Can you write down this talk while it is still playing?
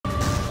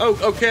Oh,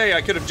 okay,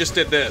 I could have just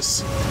did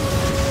this.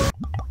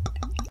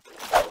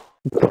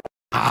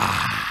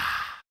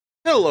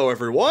 Hello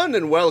everyone,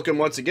 and welcome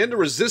once again to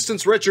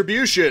Resistance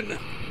Retribution,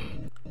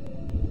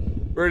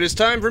 where it is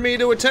time for me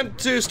to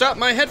attempt to stop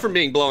my head from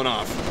being blown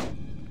off.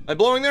 By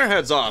blowing their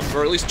heads off,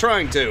 or at least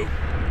trying to.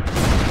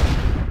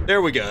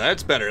 There we go,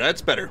 that's better,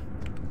 that's better.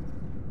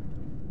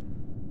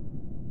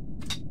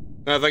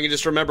 Now if I can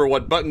just remember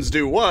what buttons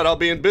do what, I'll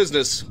be in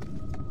business.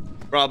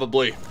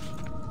 Probably.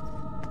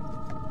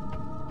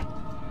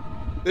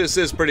 This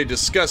is pretty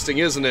disgusting,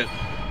 isn't it?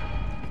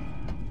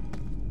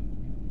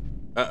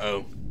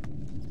 Uh-oh.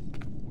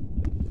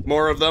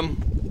 More of them?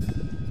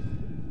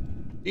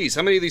 Jeez,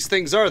 how many of these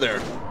things are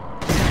there?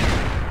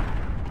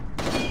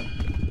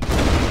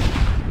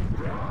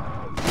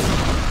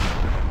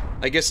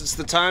 I guess it's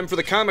the time for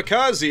the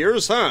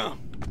kamikazers, huh?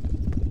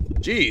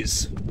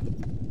 Jeez.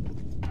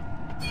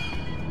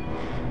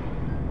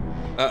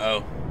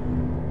 Uh-oh.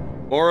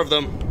 More of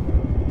them.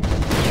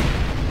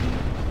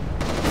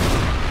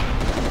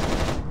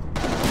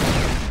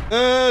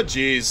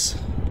 Jeez.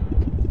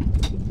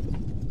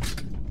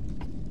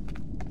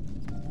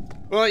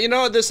 Well, you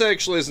know what? This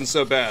actually isn't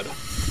so bad.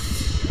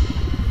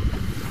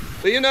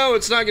 But you know,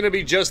 it's not gonna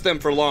be just them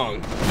for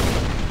long.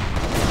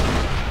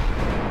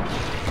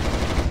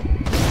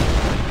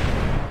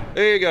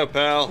 There you go,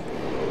 pal.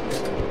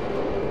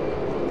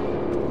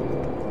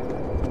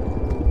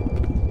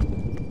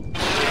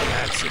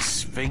 That's a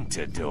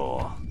sphincter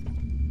door.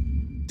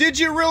 Did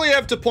you really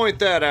have to point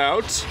that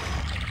out?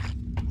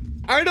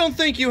 I don't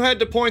think you had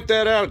to point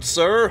that out,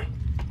 sir.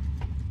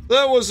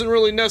 That wasn't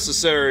really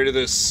necessary to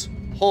this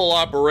whole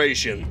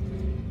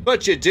operation.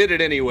 But you did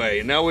it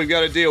anyway, now we've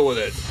got to deal with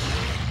it.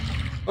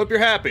 Hope you're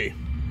happy.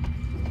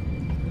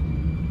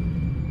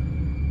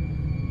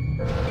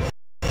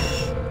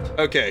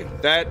 Okay,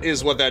 that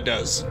is what that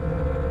does.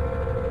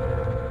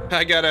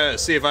 I gotta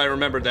see if I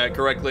remembered that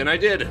correctly, and I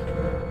did.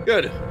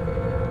 Good.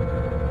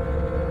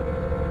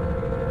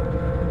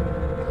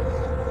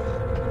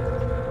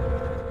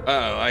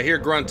 Uh-oh, I hear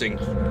grunting.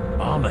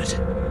 Armored.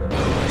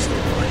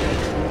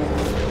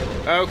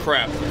 Oh,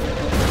 crap.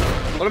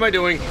 What am I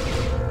doing?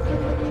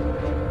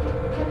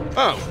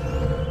 Oh,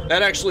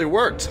 that actually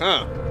worked,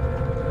 huh?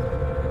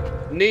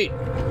 Neat.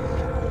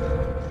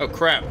 Oh,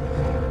 crap.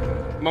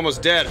 I'm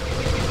almost dead.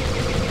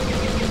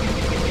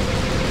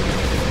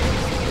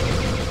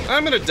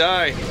 I'm gonna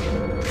die.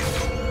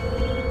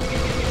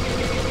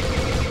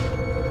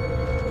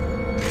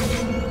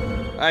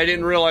 I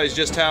didn't realize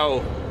just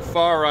how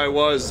far I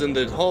was in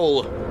the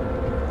hole.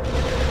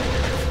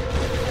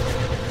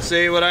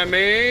 See what I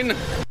mean?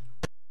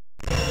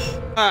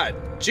 Hot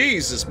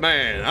Jesus,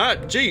 man.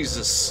 Hot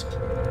Jesus.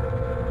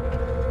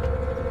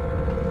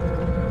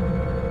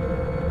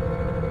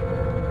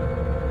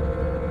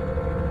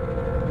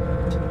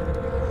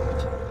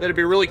 Better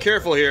be really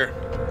careful here.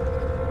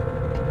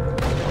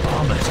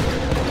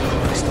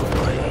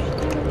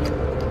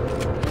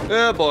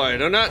 Oh boy,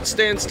 do not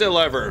stand still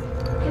ever.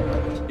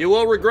 You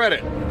will regret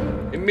it.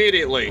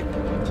 Immediately.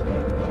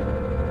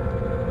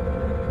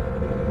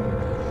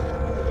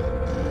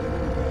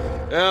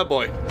 Oh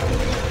boy.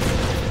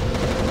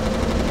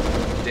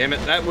 Damn it,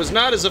 that was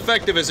not as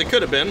effective as it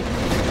could have been.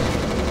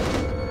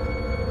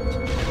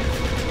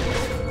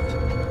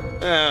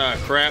 Ah,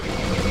 crap.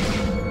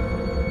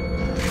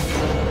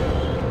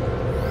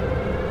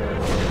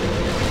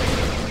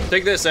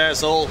 Take this,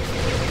 asshole.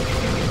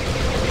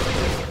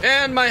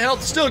 And my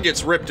health still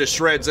gets ripped to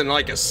shreds in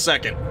like a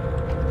second.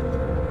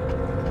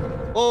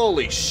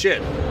 Holy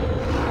shit.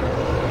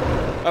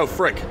 Oh,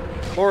 frick.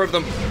 More of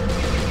them.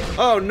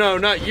 Oh no,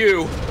 not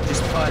you.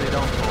 Just pile it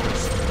on,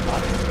 boys.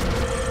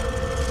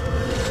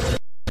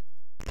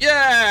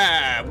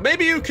 Yeah!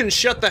 Maybe you can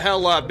shut the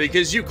hell up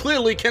because you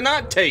clearly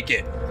cannot take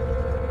it.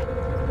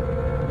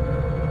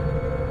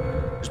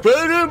 Just put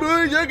it on,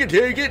 boys, I can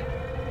take it.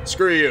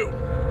 Screw you.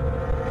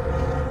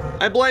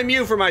 I blame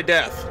you for my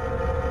death.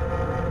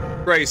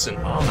 Grayson.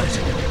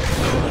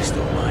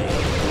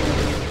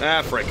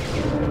 Ah, frick.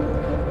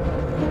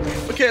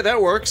 Okay,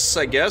 that works,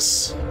 I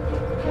guess.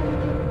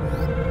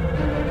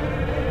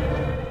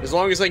 As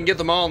long as I can get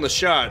them all in the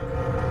shot,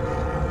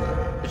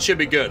 it should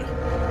be good.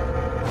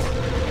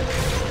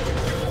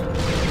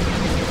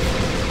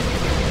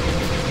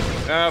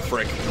 Ah,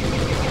 frick.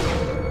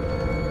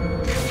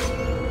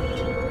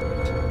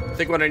 I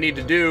think what I need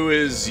to do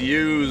is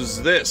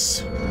use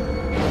this.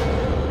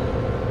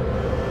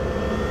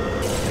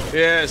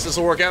 Yes, this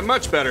will work out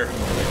much better.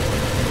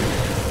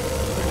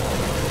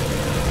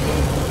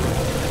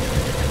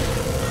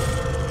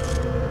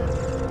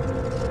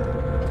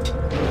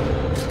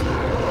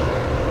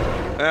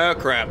 Oh,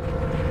 crap.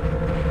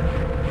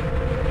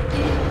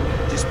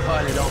 Just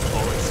pile it on,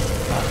 boys.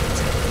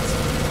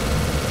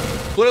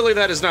 Clearly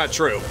that is not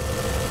true.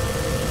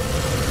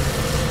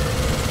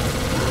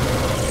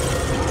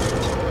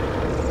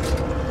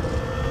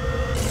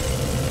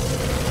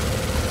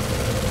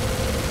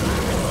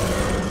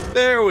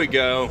 There we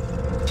go.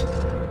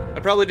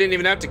 I probably didn't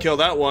even have to kill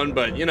that one,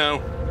 but, you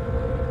know.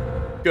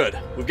 Good.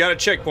 We've got a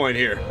checkpoint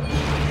here.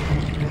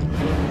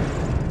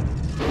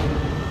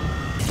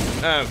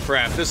 Oh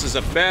crap, this is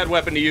a bad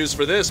weapon to use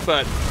for this,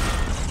 but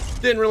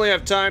didn't really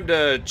have time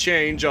to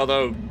change,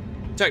 although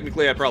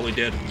technically I probably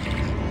did.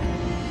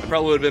 I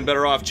probably would have been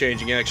better off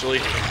changing, actually.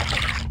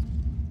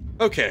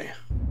 Okay.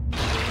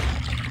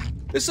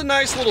 This is a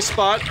nice little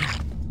spot.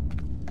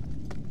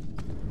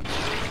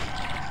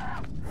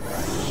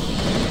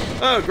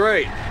 Oh,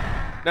 great.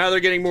 Now they're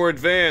getting more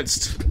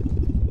advanced.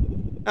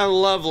 How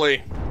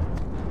lovely.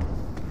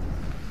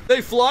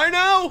 They fly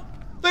now?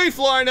 They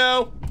fly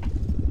now!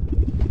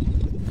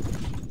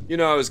 You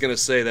know I was gonna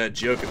say that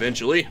joke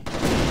eventually.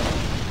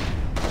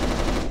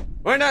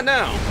 Why not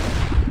now?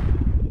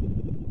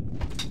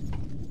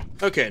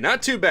 Okay,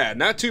 not too bad,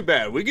 not too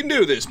bad. We can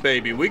do this,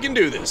 baby, we can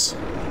do this.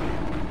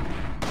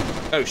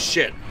 Oh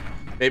shit,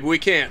 maybe we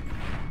can't.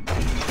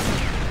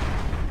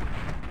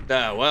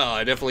 Well,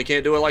 I definitely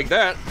can't do it like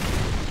that.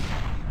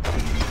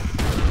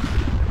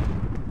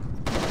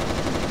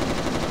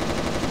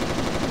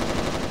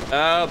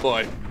 Oh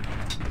boy.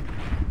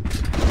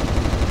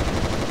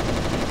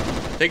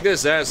 Take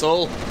this,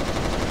 asshole.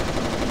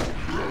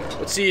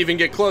 Let's see you even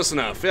get close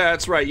enough. Yeah,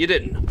 that's right, you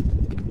didn't.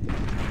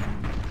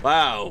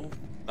 Wow.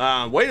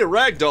 Way to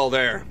ragdoll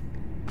there.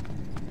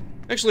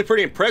 Actually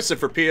pretty impressive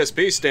for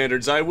PSP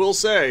standards, I will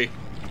say.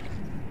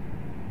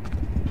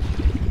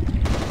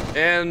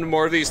 And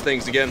more of these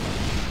things again.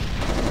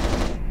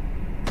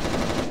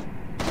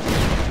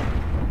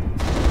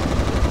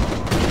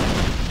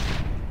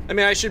 I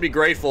mean, I should be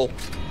grateful.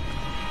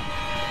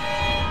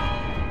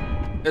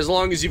 As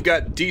long as you've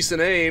got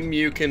decent aim,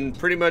 you can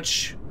pretty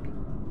much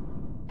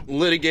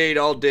litigate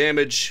all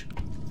damage.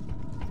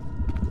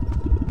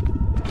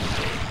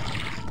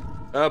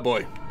 Oh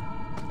boy.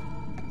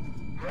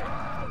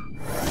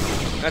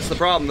 That's the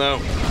problem, though.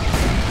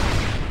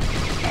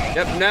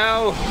 Yep,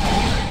 now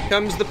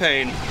comes the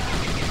pain.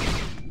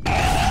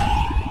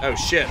 Oh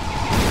shit.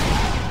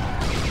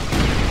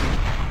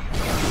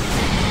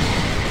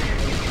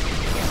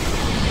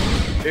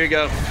 Here you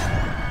go.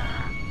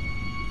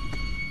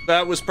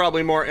 That was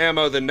probably more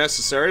ammo than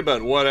necessary,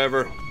 but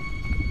whatever.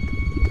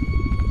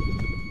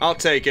 I'll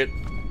take it.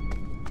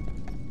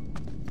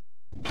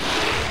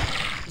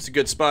 It's a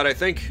good spot, I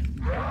think.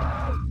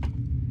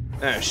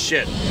 Ah,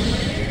 shit.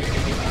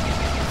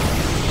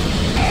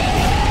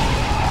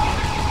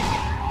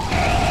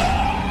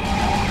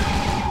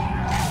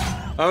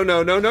 Oh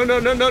no, no, no, no,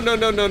 no, no, no,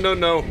 no, no, no,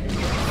 no.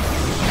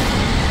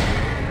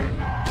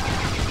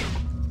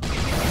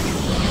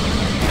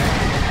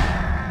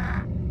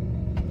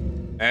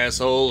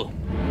 Asshole.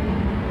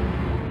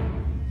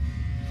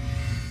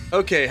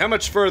 Okay, how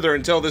much further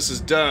until this is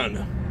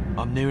done?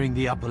 I'm nearing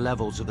the upper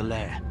levels of the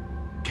lair.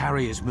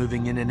 Carriers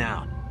moving in and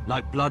out,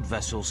 like blood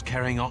vessels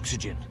carrying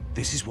oxygen.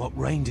 This is what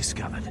Rain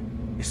discovered.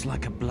 It's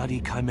like a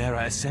bloody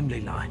Chimera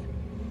assembly line.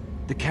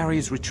 The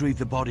carriers retrieve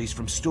the bodies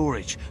from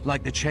storage,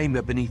 like the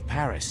chamber beneath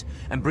Paris,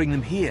 and bring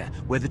them here,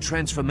 where the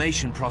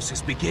transformation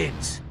process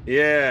begins.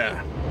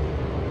 Yeah.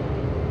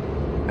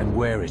 And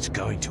where it's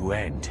going to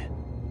end.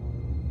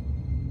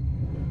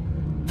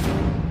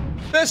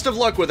 Best of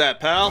luck with that,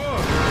 pal.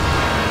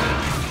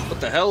 What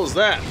the hell is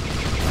that?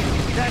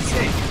 That's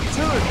it.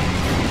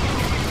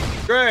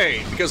 2.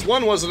 Great, because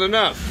 1 wasn't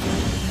enough.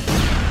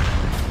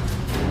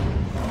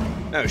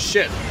 Oh,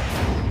 shit.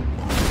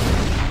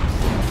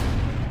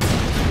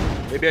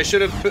 Maybe I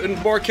should have been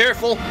more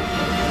careful.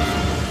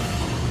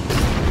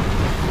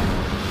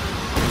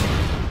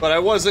 But I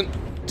wasn't.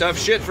 Tough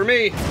shit for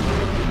me.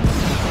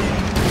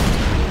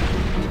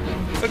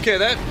 Okay,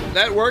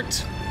 that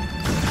worked.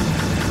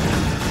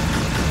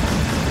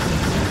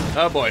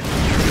 Oh boy.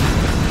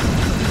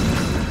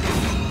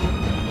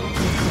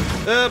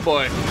 Oh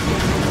boy.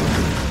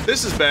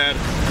 This is bad.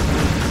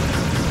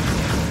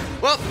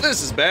 Well,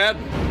 this is bad.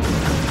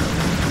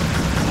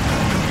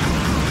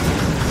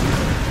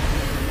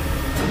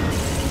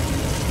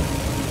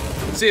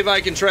 Let's see if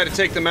I can try to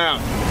take them out.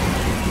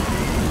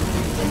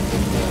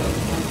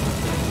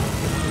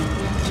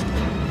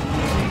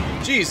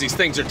 Jeez, these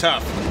things are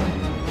tough.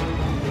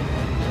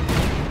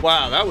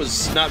 Wow, that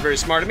was not very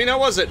smart of me, now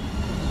was it?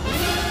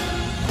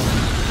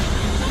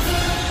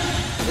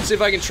 Let's see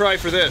if I can try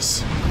for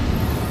this.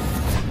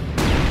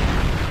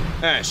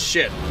 Ah,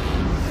 shit.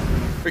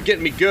 They're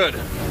getting me good.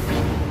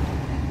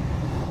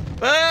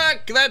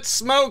 Fuck, that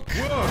smoke!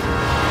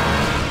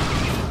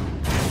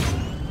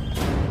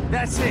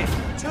 That's it.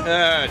 2.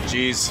 Ah,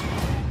 jeez.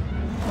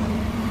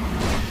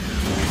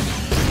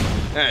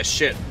 Ah,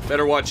 shit.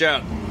 Better watch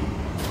out.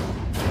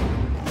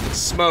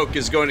 Smoke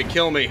is going to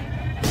kill me.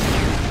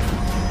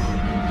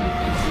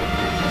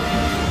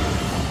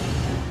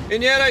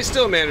 And yet I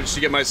still managed to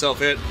get myself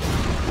hit.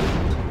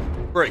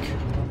 Break.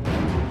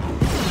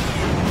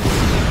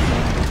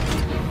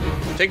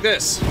 Take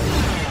this.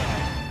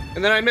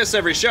 And then I miss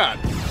every shot,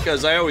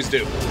 because I always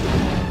do.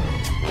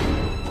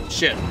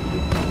 Shit.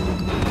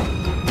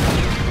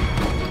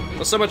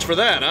 Well, so much for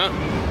that, huh?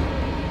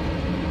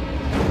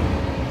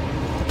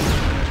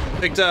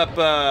 Picked up,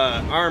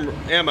 arm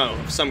ammo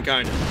of some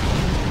kind.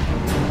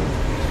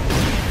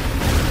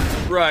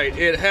 Right,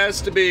 it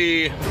has to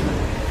be...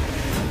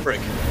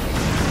 Frick.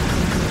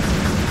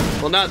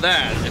 Well, not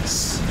that.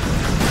 It's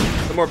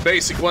the more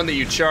basic one that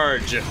you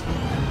charge.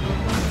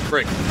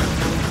 Frick.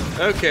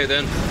 Okay,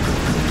 then.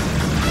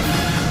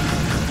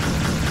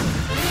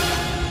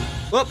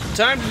 Well,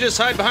 time to just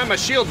hide behind my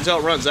shield until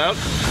it runs out.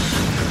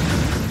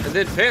 And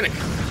then panic.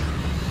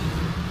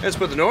 As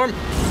per the norm.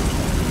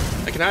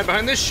 I can hide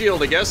behind this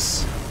shield, I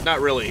guess.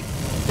 Not really.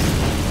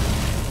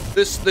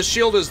 The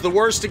shield is the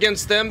worst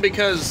against them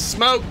because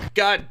smoke.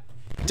 God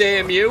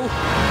damn you.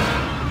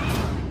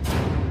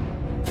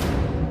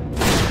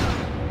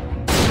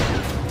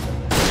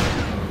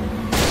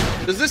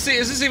 Is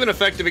this even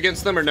effective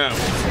against them or no?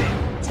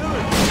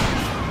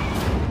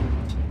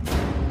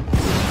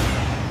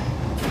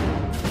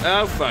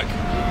 Oh, fuck.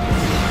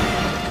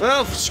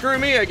 Well, screw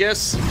me, I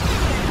guess.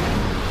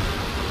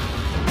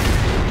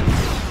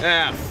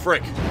 Ah,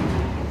 frick.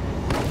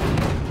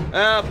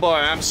 Oh, boy,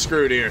 I'm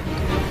screwed here.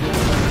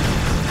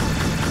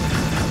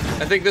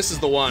 I think this is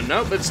the one.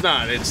 Nope, it's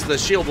not. It's the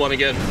shield one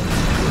again.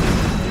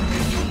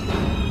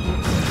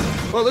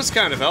 Well, this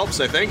kind of helps,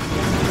 I think.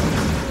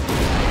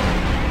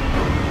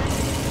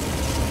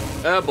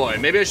 Oh, boy.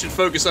 Maybe I should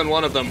focus on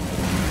one of them.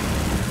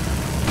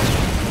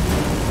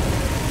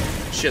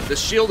 Shit,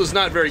 this shield is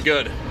not very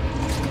good.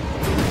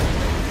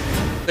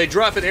 They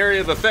drop an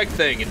area of effect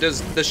thing.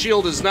 The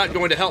shield is not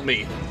going to help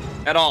me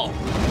at all.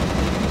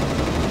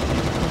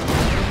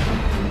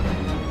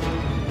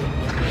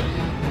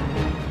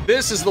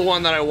 This is the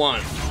one that I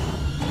want.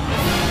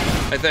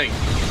 I think.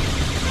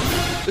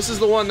 This is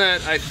the one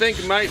that I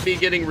think might be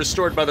getting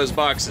restored by those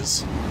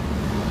boxes.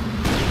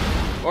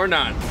 Or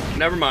not.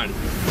 Never mind.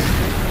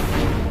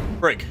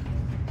 Frick.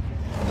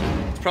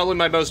 It's probably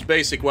my most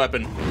basic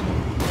weapon.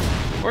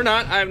 Or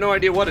not. I have no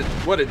idea what it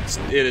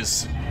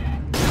is.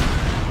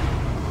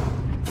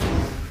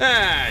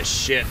 Ah,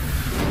 shit.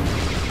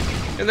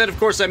 And then, of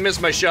course, I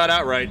missed my shot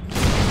outright.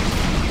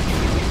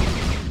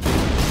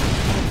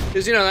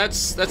 Because, you know,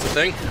 that's the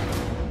thing.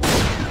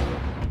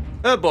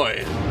 Oh,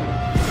 boy.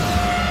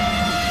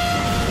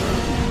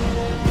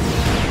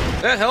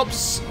 That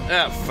helps.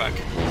 Ah, fuck.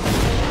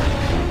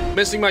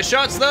 Missing my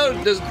shots, though,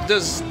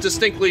 does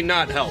distinctly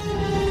not help.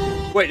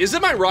 Wait, is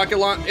it my rocket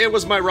launcher? It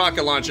was my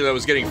rocket launcher that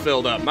was getting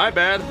filled up. My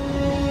bad.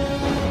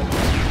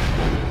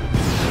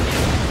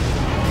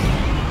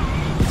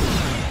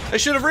 I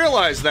should have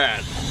realized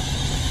that.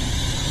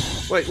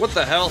 Wait, what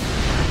the hell?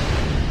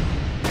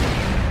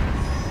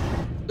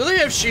 Do they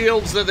have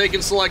shields that they can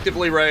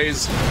selectively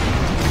raise?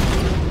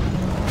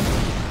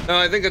 No,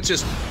 I think that's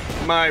just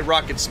my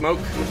rocket smoke.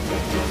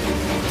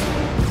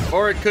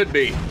 Or it could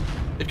be.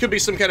 It could be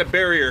some kind of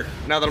barrier,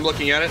 now that I'm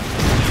looking at it.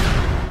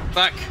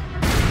 Fuck.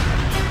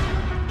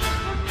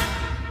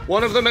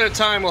 One of them at a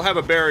time will have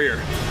a barrier.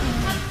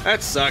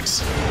 That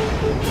sucks.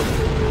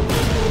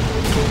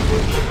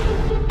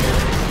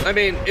 I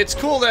mean, it's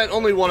cool that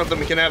only one of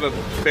them can have a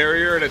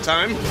barrier at a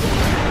time.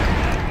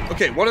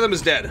 Okay, one of them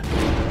is dead.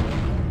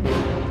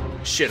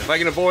 Shit, if I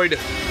can avoid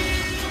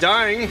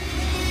dying.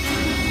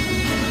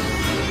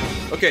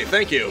 Okay,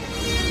 thank you.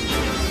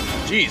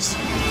 Jeez.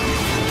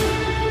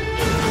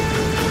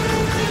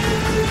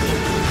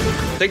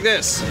 Take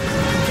this.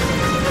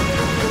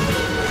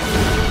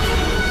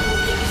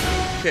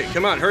 Okay,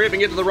 come on, hurry up and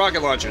get to the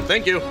rocket launcher.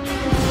 Thank you.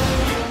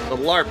 The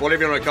LARP,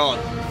 whatever you want to call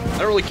it. I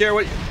don't really care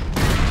what you...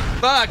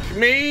 Fuck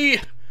me!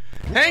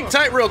 Hang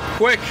tight real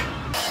quick.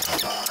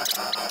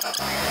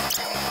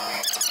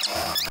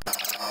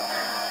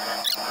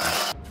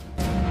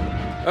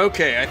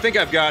 Okay, I think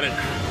I've got it.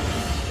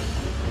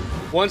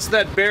 Once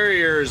that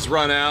barrier's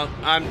run out,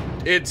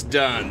 it's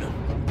done.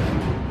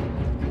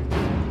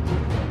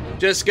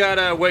 Just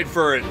gotta wait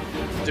for it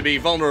to be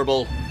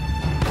vulnerable.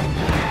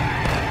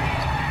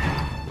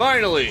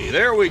 Finally,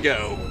 there we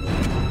go.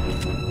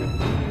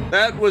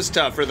 That was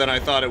tougher than I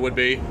thought it would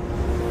be.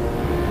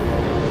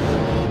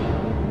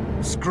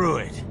 Screw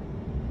it.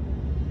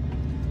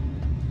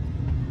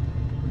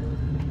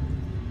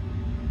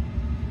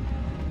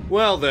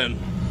 Well then.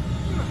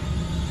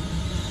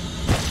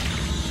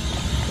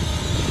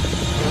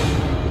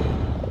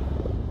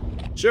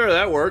 Sure,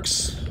 that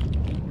works.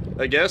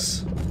 I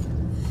guess.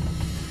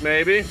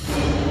 Maybe.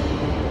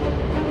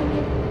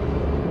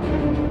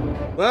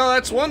 Well,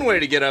 that's one way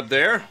to get up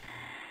there.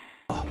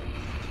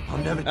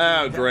 I'm never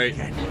Oh, great.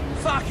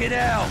 Fucking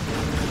hell!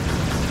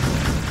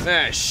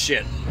 Ah,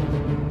 shit.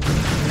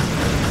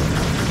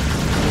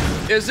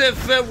 As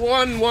if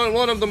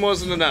one of them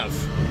wasn't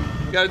enough.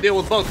 Gotta deal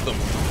with both of them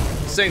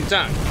at the same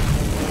time.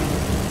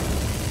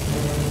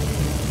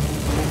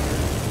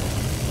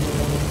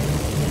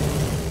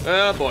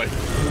 Oh, boy.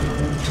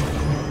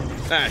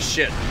 Ah,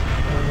 shit.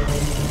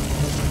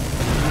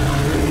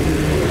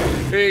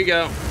 Here you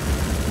go.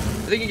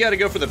 I think you gotta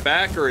go for the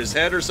back or his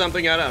head or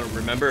something. I don't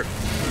remember.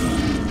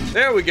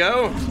 There we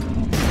go.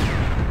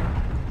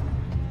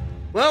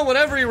 Well,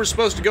 whatever you were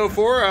supposed to go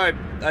for,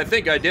 I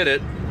think I did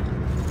it.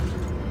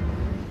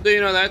 So,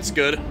 you know, that's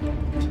good.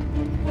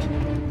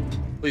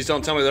 Please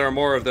don't tell me there are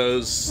more of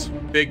those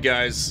big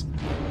guys.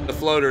 The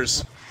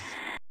floaters.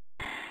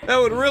 That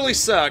would really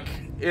suck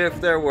if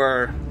there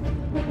were.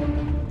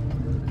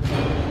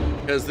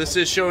 Because this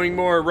is showing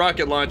more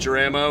rocket launcher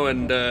ammo,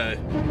 and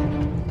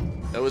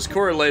that was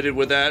correlated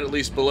with that, at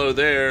least below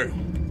there.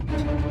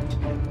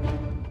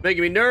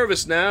 Making me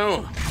nervous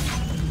now.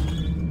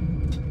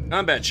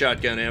 Combat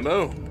shotgun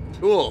ammo.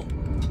 Cool.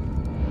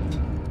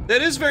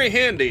 That is very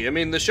handy. I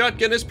mean, the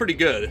shotgun is pretty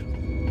good.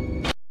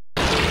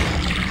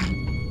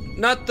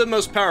 Not the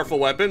most powerful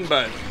weapon,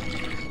 but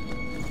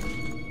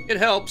it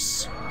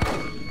helps.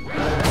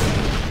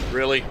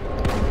 Really?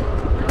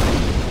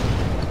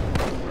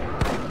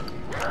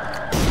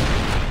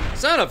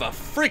 Son of a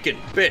freaking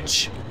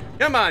bitch.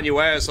 Come on, you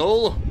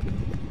asshole.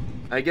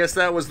 I guess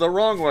that was the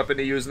wrong weapon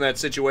to use in that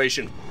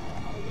situation.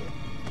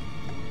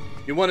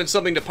 You wanted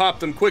something to pop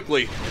them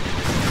quickly.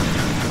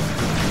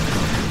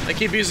 I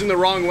keep using the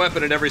wrong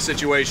weapon in every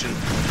situation.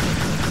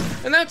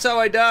 And that's how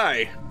I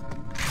die.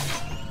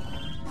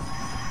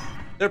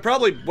 There are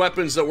probably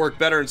weapons that work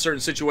better in certain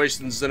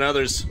situations than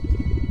others.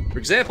 For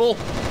example,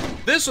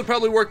 this would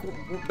probably work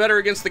better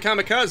against the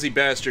kamikaze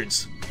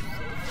bastards.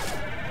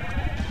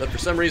 But for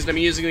some reason I'm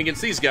using it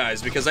against these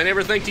guys because I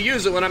never think to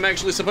use it when I'm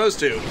actually supposed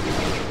to.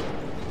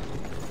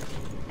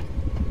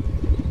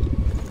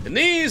 And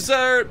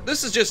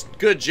this is just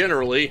good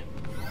generally,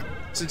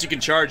 since you can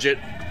charge it.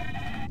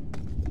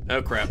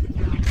 Oh crap.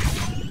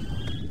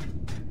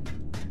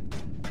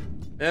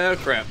 Oh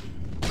crap.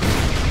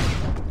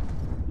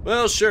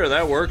 Well, sure,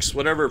 that works.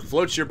 Whatever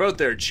floats your boat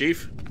there,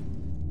 Chief.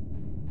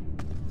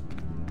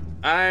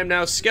 I'm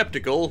now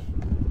skeptical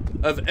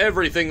of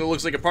everything that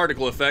looks like a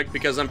particle effect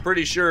because I'm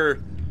pretty sure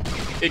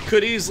it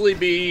could easily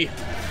be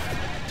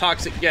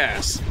toxic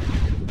gas.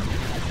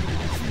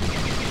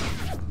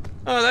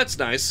 Oh, that's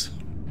nice.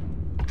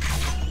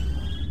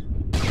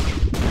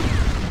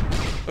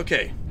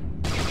 Okay.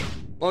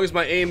 As long as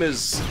my aim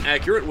is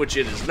accurate, which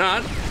it is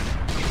not.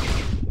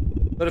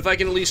 But if I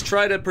can at least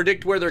try to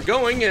predict where they're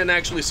going and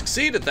actually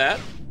succeed at that,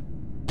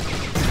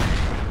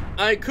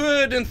 I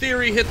could, in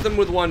theory, hit them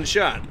with one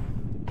shot.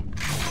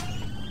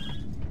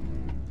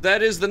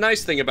 That is the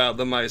nice thing about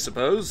them, I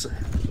suppose.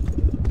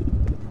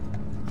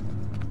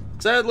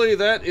 Sadly,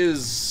 that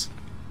is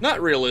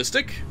not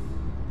realistic.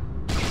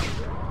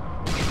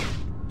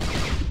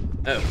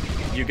 Oh,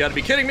 you gotta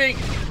be kidding me!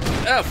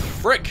 Oh,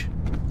 frick!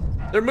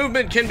 Their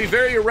movement can be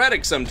very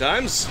erratic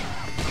sometimes.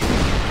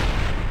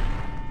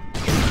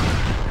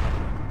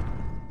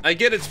 I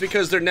get it's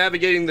because they're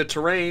navigating the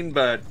terrain,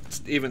 but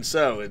even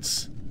so,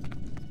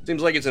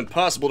 seems like it's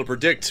impossible to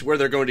predict where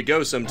they're going to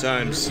go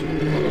sometimes.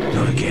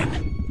 Not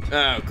again.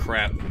 Oh,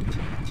 crap.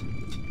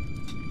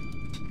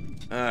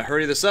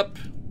 Hurry this up.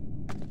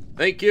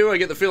 Thank you, I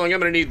get the feeling I'm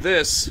gonna need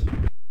this.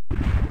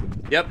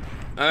 Yep,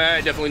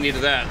 I definitely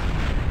needed that.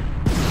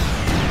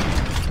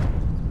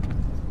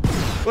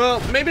 Well,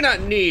 maybe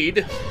not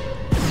need,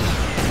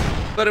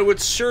 but it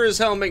would sure as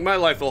hell make my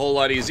life a whole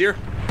lot easier.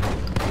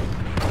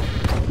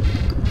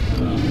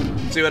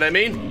 See what I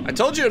mean? I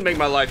told you it'd make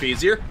my life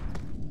easier.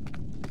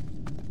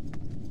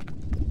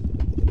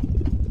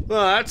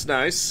 Well, that's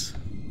nice.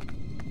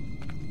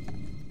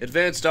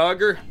 Advanced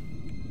auger.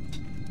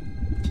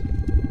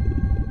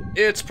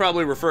 It's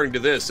probably referring to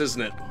this,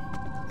 isn't it?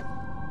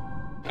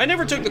 I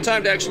never took the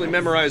time to actually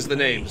memorize the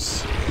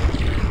names.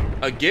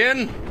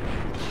 Again?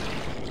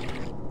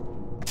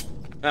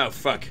 Oh,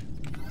 fuck.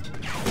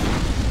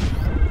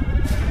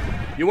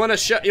 You want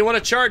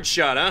a charge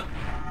shot, huh?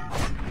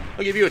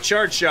 I'll give you a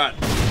charge shot.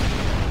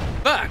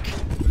 Fuck!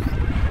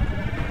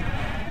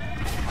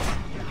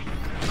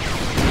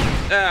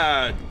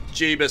 Ah,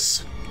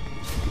 Jeebus.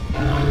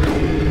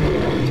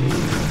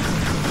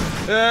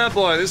 Ah,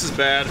 boy, this is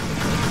bad.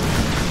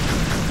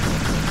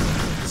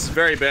 This is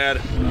very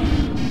bad.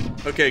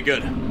 Okay,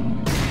 good.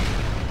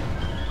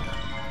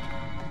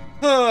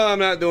 Oh, I'm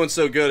not doing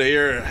so good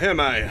here, am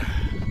I?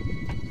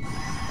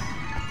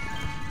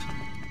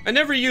 I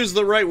never use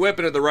the right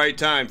weapon at the right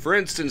time. For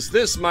instance,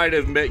 this might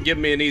have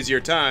given me an easier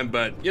time,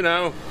 but, you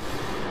know,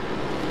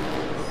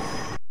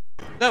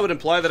 that would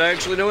imply that I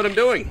actually know what I'm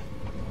doing.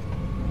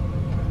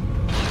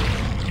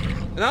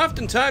 And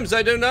oftentimes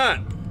I do not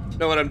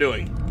know what I'm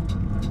doing.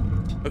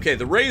 Okay,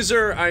 the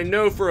Razor, I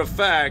know for a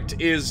fact,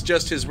 is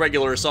just his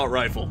regular assault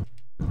rifle.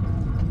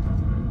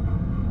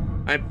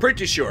 I'm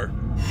pretty sure.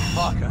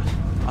 Parker,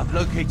 I've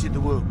located the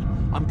wound.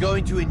 I'm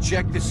going to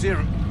inject the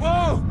serum.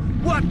 Whoa!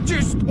 What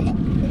just...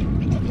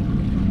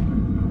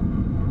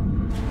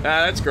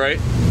 Ah, that's great.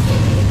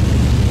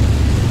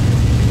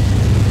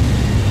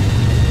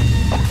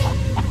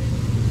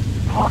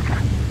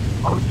 Parker,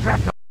 I was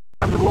trapped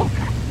underwater.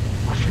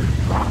 I should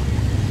have drowned,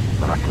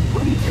 but I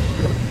completely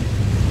escaped.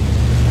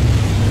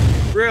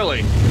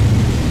 Really?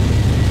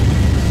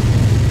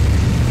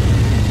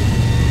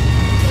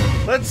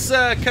 Let's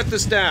cut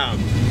this down.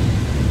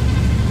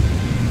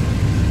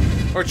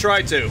 Or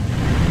try to.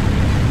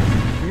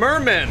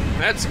 Mermen,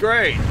 that's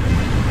great.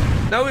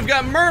 Now we've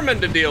got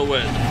mermen to deal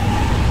with.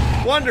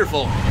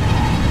 Wonderful.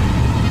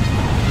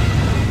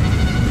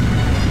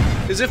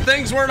 As if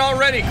things weren't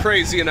already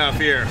crazy enough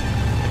here.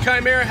 The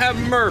Chimera have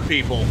mer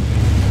people.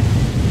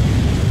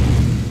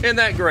 Isn't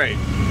that great?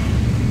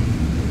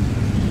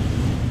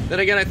 Then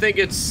again, I think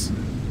it's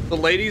the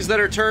ladies that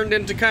are turned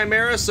into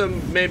Chimera, so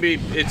maybe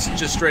it's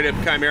just straight up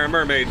Chimera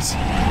mermaids.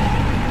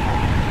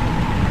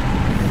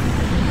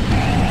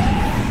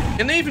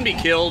 Can they even be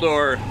killed,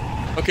 or...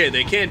 Okay,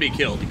 they can be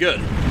killed. Good.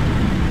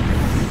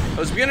 I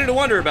was beginning to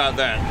wonder about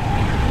that.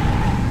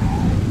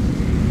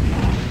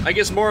 I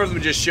guess more of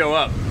them just show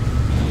up.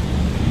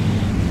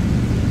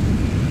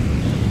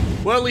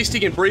 Well, at least he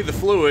can breathe the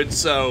fluid,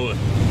 so I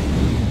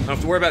don't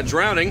have to worry about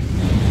drowning.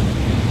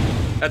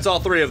 That's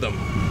all three of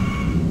them.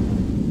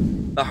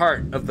 The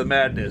heart of the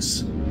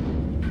madness.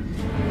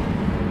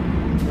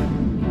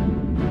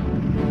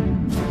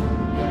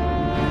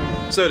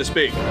 So to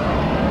speak.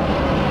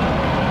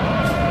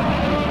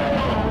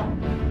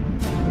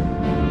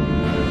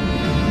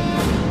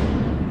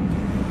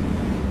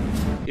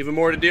 Even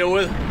more to deal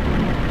with?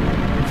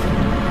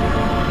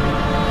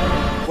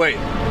 Wait.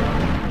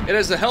 It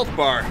has a health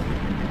bar.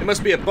 It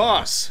must be a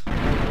boss.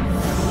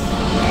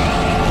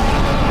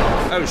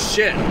 Oh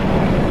shit.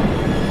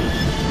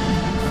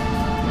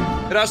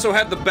 It also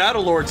had the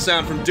Battlelord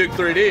sound from Duke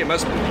 3D. It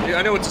must be,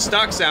 I know it's a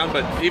stock sound,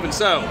 but even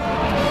so.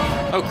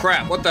 Oh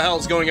crap, what the hell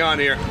is going on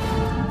here?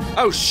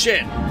 Oh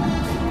shit.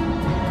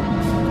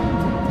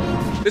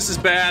 This is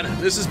bad.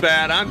 This is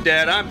bad. I'm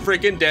dead. I'm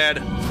freaking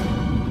dead.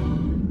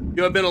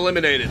 You have been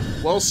eliminated.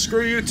 Well,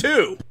 screw you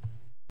too.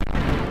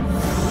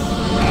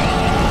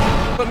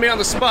 Put me on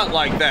the spot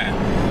like that,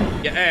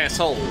 you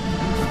asshole.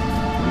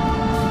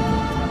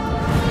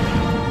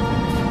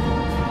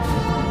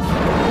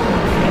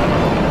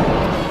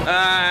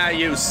 Ah,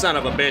 you son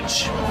of a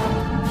bitch.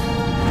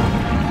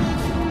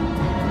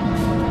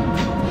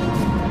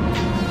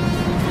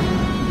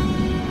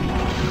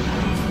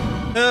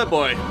 Oh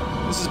boy,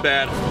 this is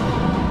bad.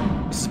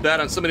 This is bad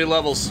on so many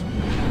levels.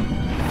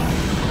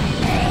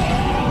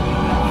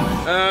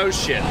 Oh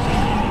shit.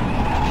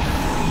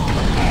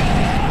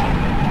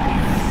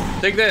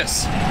 Take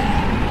this.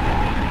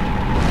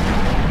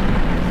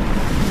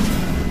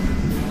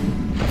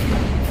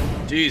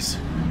 Jeez.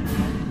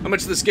 How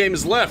much of this game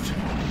is left?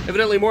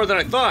 Evidently more than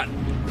I thought.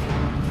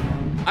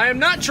 I am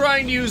not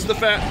trying to use the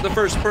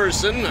first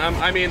person,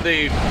 I mean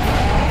the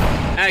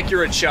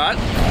accurate shot.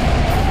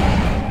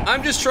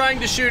 I'm just trying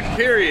to shoot,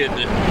 period.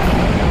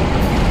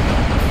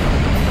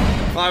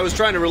 Well, I was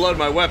trying to reload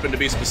my weapon to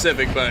be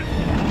specific, but...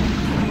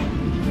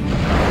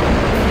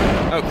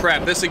 Oh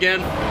crap, this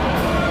again?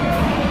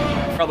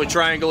 Probably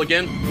triangle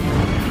again.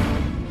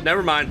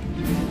 Never mind.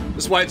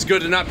 This is why it's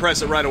good to not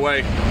press it right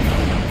away.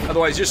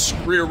 Otherwise,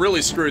 you're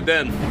really screwed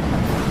then.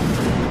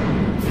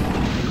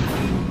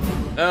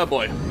 Oh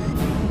boy.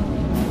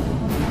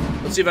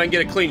 Let's see if I can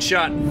get a clean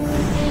shot.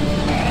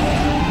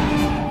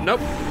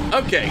 Nope.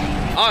 Okay.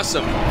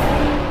 Awesome.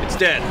 It's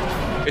dead.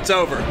 It's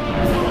over.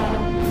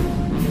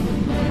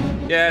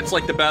 Yeah, it's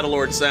like the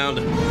Battlelord sound.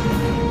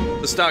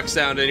 The stock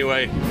sound,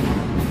 anyway.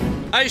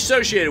 I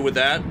associated with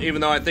that,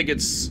 even though I think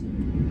it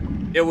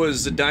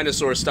was a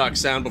dinosaur stock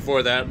sound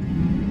before that.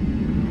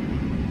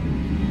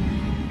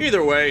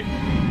 Either way.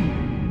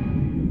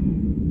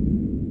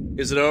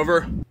 Is it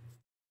over?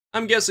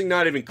 I'm guessing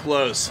not even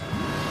close.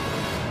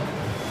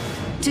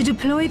 To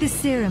deploy the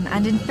serum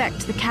and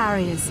infect the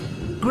carriers,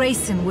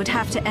 Grayson would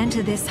have to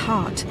enter this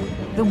heart,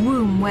 the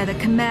womb where the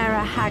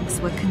Chimera hags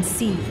were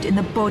conceived in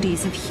the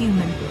bodies of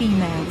human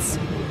females.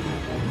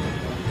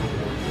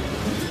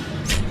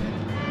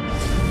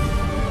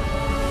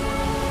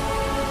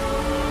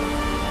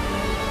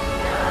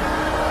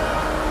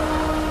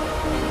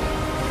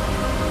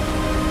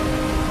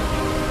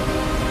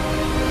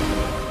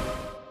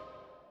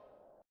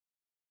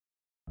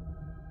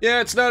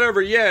 Yeah, it's not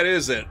over yet,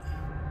 is it?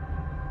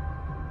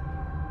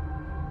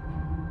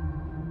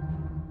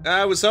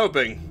 I was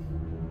hoping.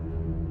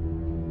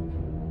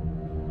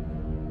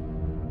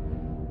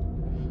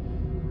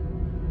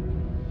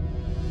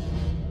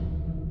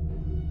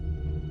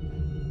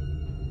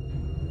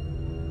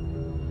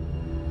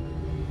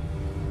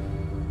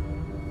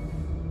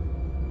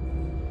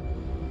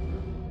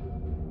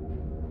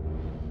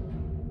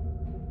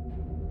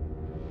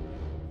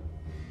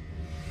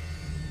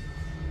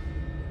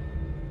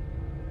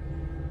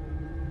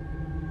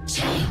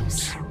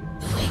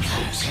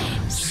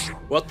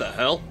 What the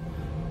hell?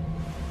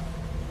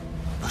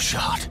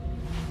 Bashad.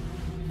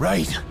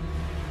 Rain.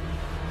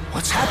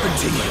 What's happened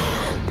to you?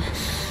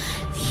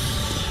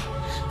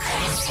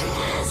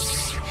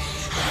 Chrysalis,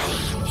 I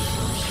knew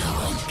you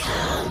would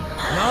come.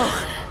 No.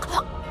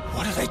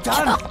 What have they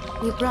done?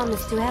 You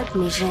promised to help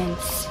me,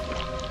 James.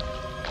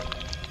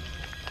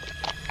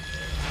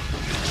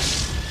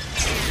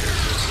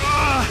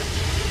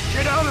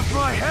 Get out of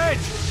my head!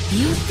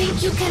 You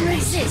think you can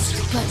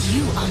resist, but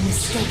you are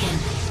mistaken.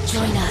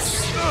 Join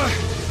us.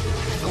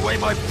 The way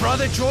my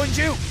brother joined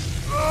you?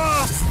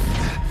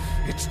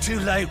 It's too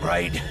late,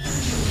 Rain.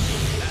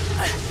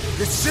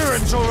 The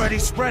serum's already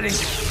spreading.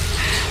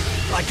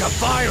 Like a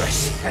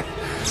virus.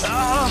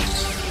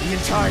 The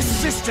entire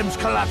system's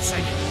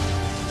collapsing.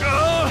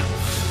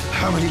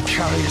 How many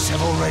carriers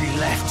have already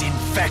left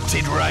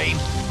infected, Rain?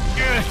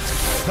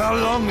 How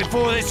long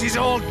before this is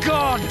all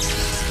gone?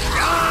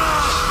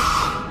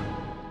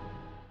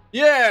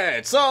 Yeah,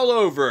 it's all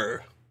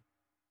over.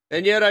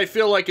 And yet I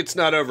feel like it's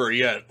not over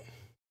yet.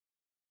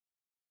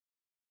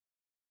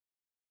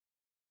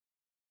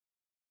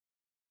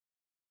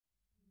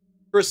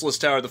 Chrysalis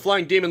Tower. The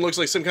flying demon looks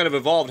like some kind of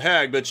evolved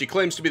hag, but she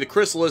claims to be the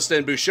Chrysalis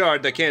and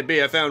Bouchard. That can't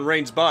be. I found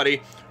Rain's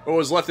body, or what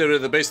was left of it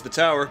at the base of the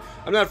tower.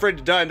 I'm not afraid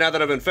to die now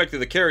that I've infected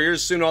the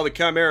carriers. Soon all the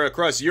Chimera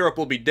across Europe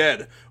will be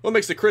dead. What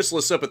makes the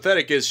Chrysalis so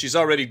pathetic is she's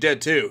already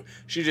dead too.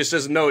 She just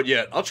doesn't know it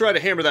yet. I'll try to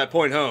hammer that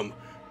point home.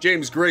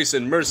 James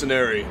Grayson,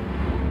 mercenary.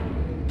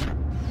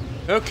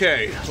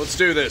 Okay, let's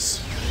do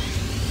this.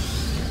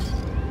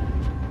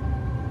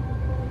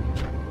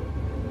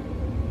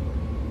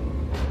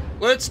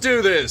 Let's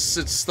do this.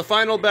 It's the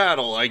final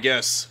battle, I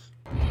guess.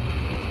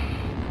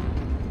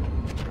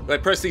 Do I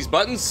press these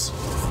buttons?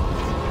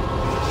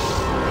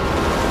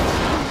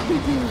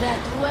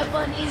 That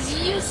weapon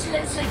is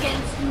useless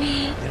against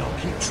me. Then I'll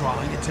keep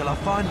trying until I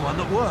find one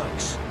that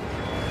works.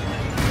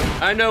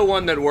 I know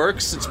one that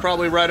works. It's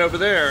probably right over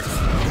there.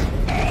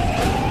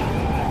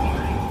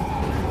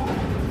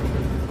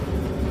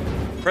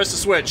 Press the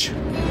switch.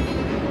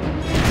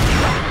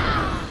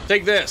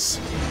 Take this.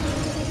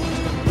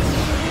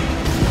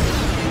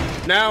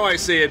 Now I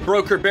see it.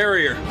 Broke her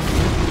barrier.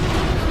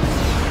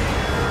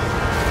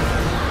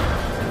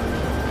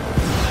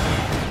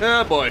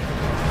 Oh boy.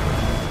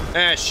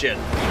 Ah, shit.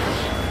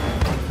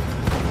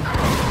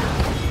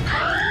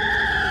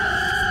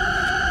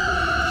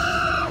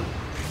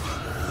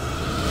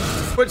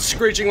 Quit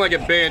screeching like a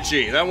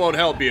banshee. That won't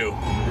help you.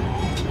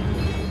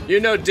 You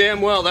know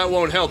damn well that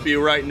won't help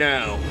you right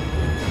now.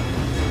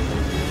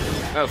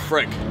 Oh,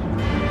 frick.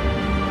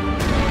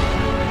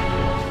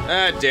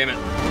 Ah, damn it.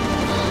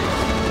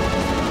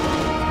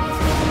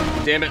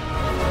 Damn it.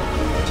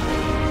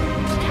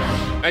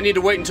 I need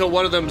to wait until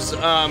one of them's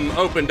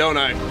open, don't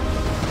I?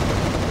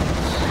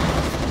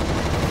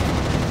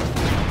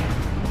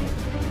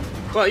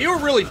 Well, you're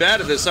really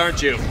bad at this,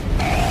 aren't you?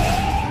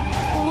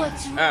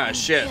 What's wrong, Ah,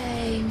 shit.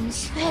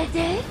 James?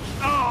 Headache?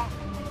 Oh,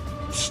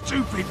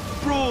 stupid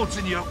frauds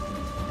in your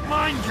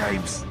mind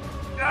games.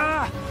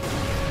 Ah!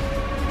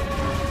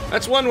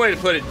 That's one way to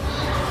put it.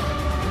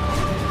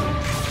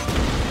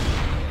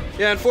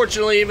 Yeah,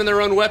 unfortunately, even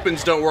their own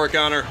weapons don't work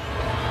on her.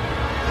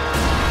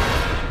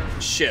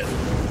 Shit.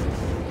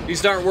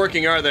 These aren't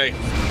working, are they?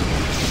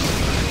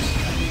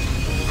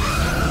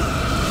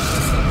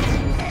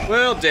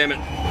 Well, damn it.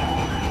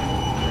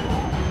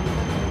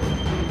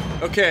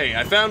 Okay,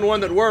 I found one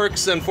that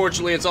works.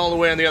 Unfortunately, it's all the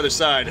way on the other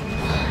side.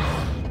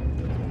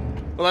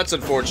 Well, that's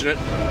unfortunate.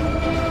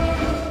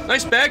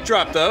 Nice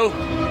backdrop, though.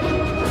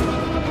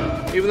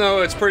 Even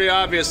though it's pretty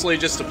obviously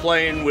just a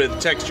plane with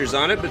textures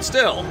on it, but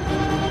still.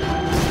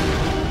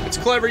 It's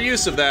a clever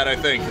use of that, I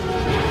think.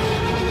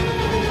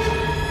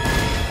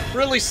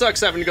 Really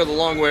sucks having to go the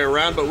long way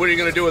around, but what are you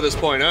gonna do at this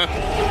point, huh?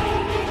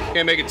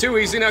 Can't make it too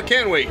easy now,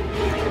 can we?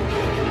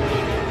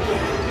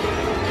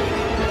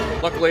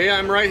 Luckily,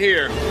 I'm right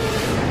here.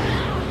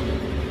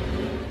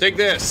 Take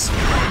this.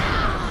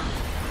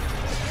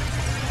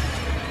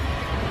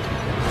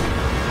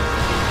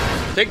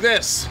 Take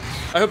this.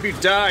 I hope you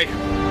die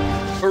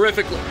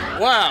horrifically.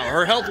 Wow,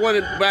 her health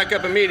went back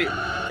up immediately.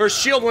 Her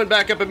shield went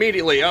back up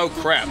immediately. Oh,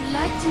 crap. You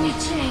lied to me,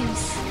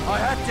 James. I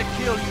had to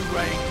kill you,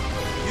 Rain.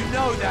 You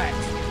know that.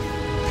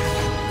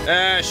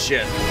 Ah,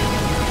 shit.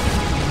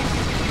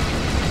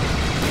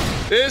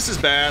 This is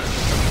bad.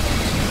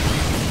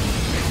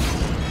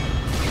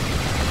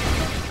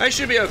 I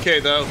should be okay,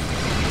 though.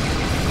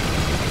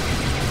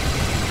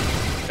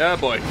 Oh,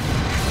 boy.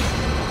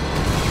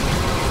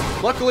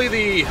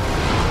 Luckily,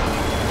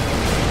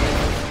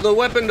 the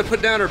weapon to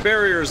put down her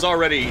barrier is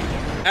already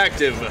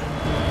active.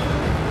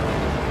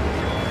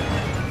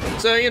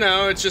 So, you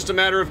know, it's just a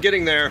matter of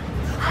getting there.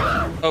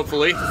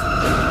 Hopefully.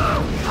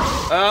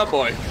 Oh,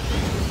 boy.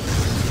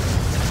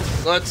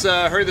 Let's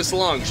hurry this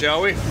along,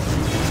 shall we?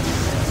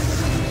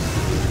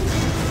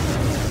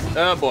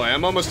 Oh boy,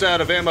 I'm almost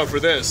out of ammo for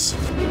this.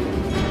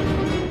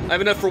 I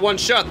have enough for one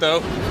shot,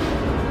 though.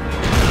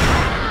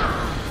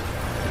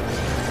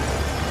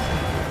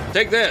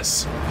 Take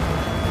this.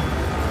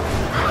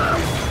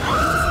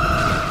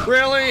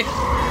 Really?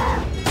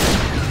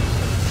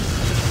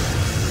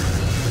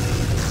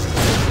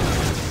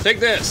 Take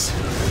this.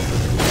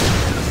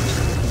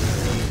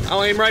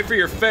 I'll aim right for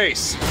your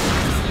face.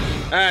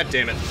 Ah,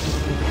 damn it.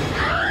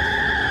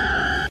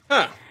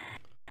 Huh.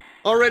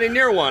 Already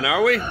near one,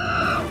 are we?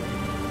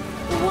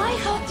 Why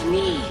hurt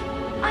me?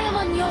 I am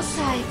on your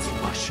side.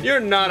 You're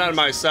not on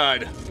my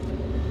side.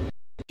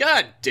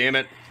 God damn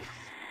it.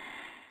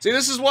 See,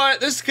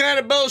 this kind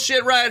of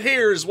bullshit right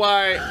here is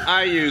why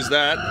I use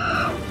that.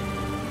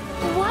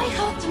 Why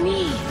hurt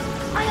me?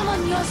 I am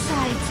on your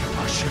side.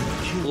 I should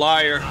have killed you.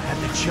 Liar. I had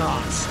the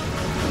chance.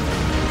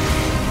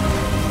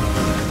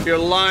 You're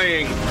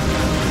lying.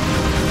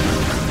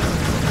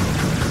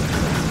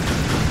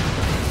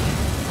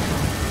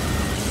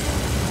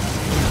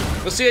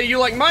 Let's see how you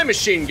like my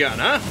machine gun,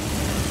 huh?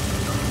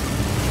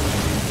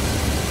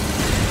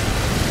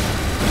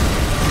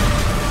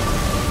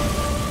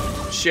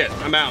 Shit,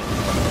 I'm out.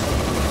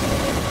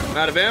 I'm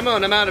out of ammo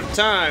and I'm out of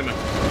time.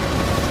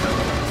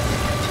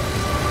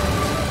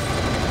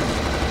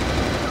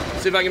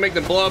 See if I can make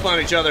them blow up on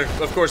each other.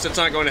 Of course, that's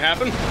not going to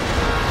happen.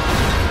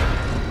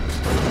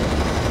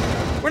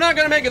 We're not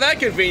going to make it that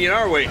convenient,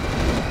 are we?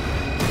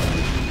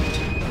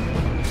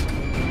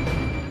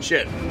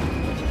 Shit.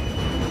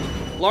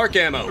 Lark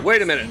ammo.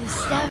 Wait a minute.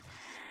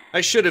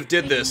 I should have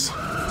did this. Don't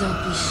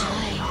be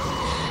shy.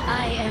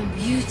 I am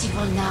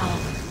beautiful now.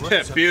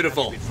 Yeah,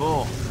 beautiful.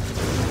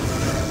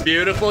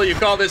 Beautiful? You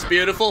call this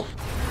beautiful?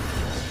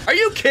 Are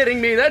you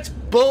kidding me? That's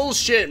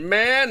bullshit,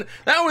 man.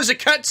 That was a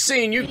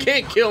cutscene. You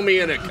can't kill me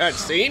in a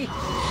cutscene.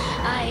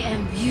 I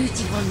am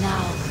beautiful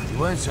now. You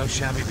weren't so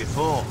shabby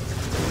before.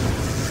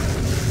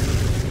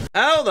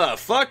 How the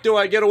fuck do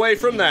I get away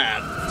from that?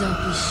 Don't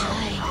be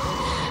shy.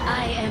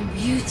 I am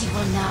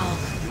beautiful now.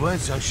 You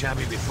weren't so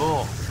shabby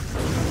before.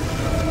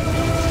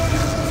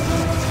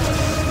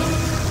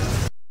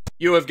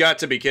 You have got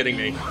to be kidding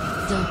me.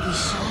 Don't be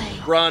shy.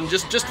 Run,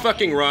 just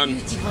fucking run.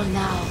 Beautiful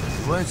now.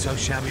 You weren't so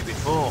shabby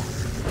before.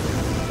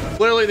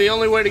 Clearly the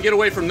only way to get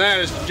away from that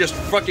is to just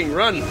fucking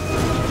run.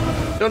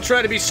 Don't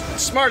try to be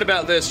smart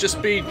about this, just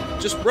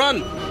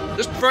run.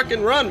 Just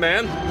fucking run,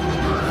 man.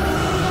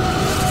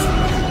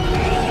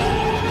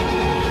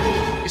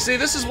 You see,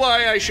 this is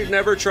why I should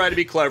never try to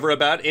be clever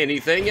about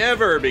anything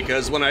ever,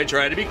 because when I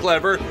try to be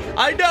clever,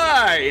 I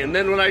die! And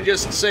then when I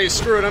just say,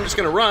 screw it, I'm just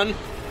gonna run,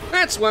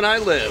 that's when I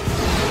live.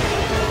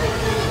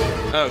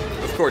 Oh,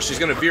 of course, she's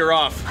gonna veer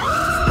off.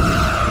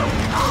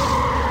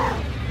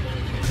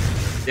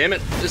 Damn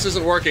it, this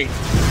isn't working.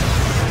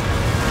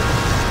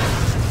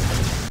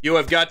 You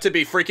have got to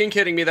be freaking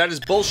kidding me, that is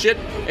bullshit,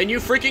 and you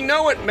freaking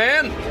know it,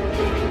 man!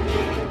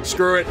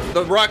 Screw it,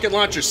 the rocket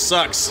launcher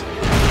sucks.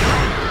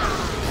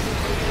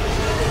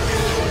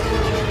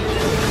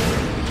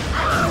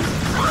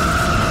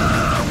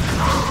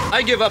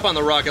 I give up on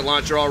the rocket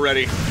launcher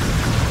already.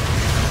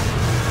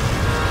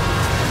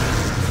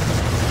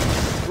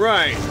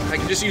 Right, I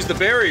can just use the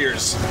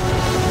barriers.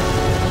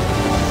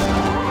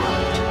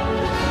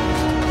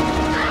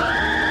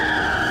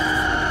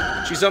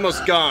 She's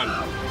almost gone.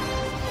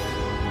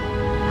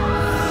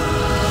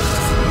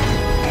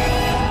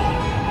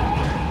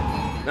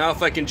 Now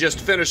if I can just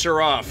finish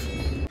her off.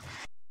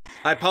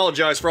 I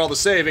apologize for all the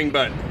saving,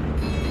 but...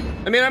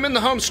 I mean, I'm in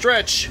the home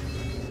stretch,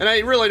 and I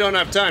really don't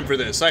have time for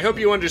this. I hope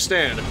you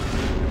understand.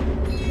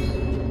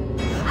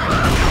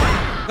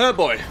 Oh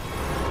boy.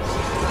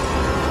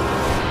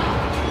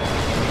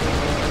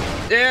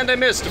 And I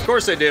missed, of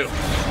course I do.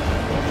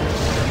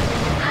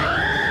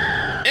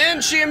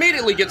 And she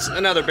immediately gets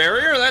another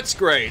barrier, that's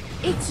great.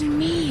 It's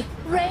me,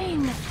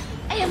 Rain.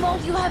 I am all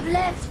you have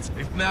left.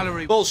 If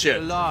Mallory Bullshit.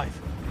 was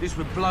alive, this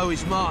would blow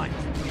his mind.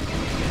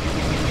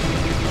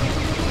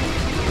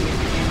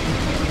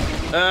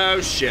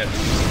 Oh shit.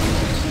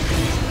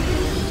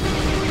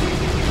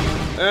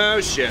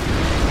 Oh shit.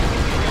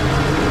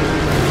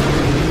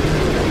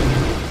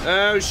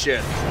 Oh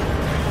shit.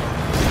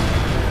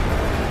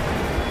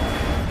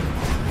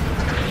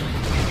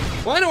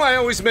 Why do I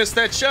always miss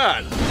that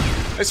shot?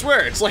 I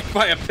swear, it's like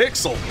by a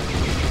pixel.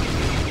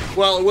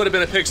 Well, it would have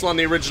been a pixel on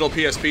the original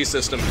PSP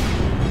system.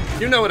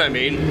 You know what I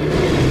mean.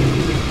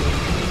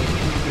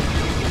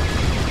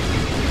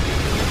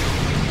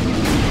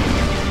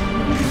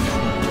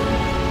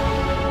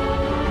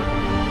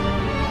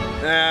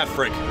 Ah,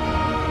 frick.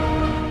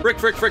 Frick,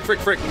 frick, frick, frick,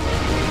 frick.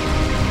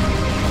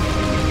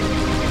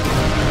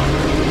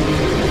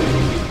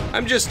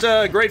 I'm just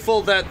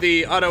grateful that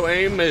the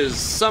auto-aim is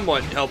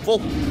somewhat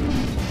helpful.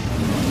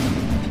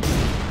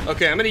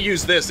 Okay, I'm gonna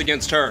use this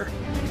against her.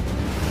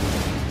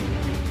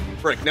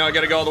 Frick, now I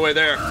gotta go all the way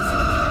there.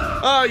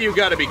 Oh, you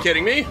gotta be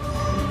kidding me.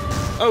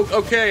 Oh,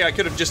 okay, I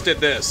could have just did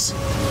this.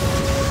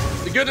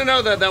 Good to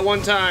know that that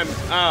one time...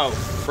 Oh,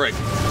 frick.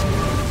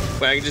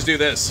 Wait, I can just do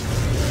this.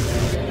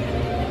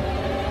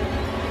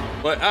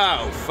 What?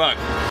 Oh, fuck.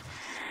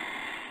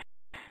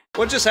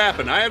 What just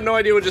happened? I have no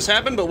idea what just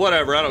happened, but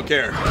whatever, I don't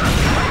care.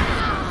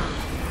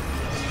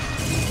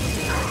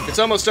 It's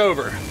almost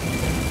over.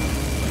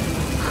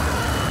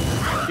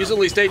 Use at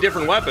least 8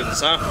 different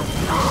weapons, huh?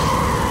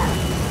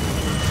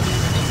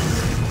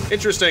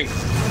 Interesting.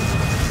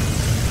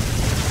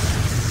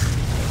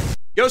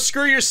 Go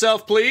screw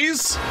yourself,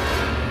 please.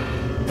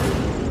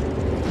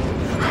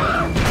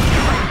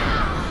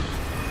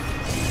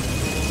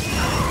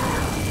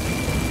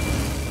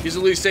 Use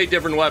at least 8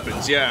 different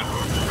weapons, yeah.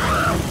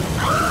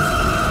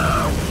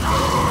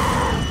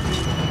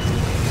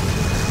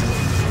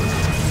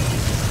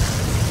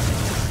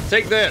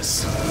 Take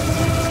this.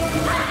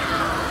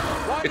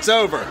 It's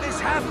over. This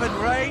happened,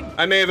 Rain.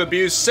 I may have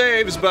abused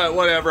saves, but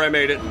whatever, I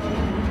made it.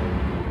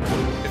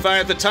 If I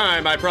had the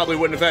time, I probably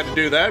wouldn't have had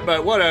to do that,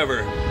 but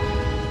whatever.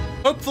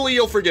 Hopefully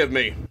you'll forgive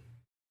me.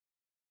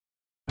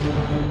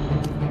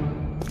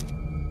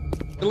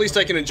 At least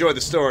I can enjoy the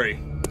story.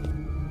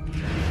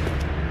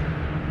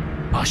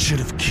 I should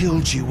have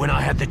killed you when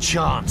I had the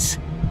chance.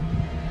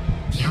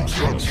 You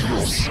can't kill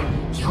us.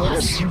 You are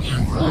simply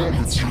raw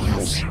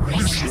materials,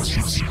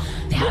 resources.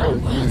 They are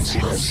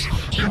worthless,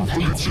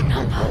 infinite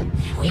number.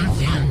 We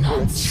will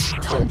not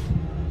stop.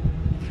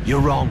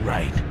 You're wrong,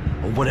 Rain,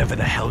 or whatever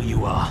the hell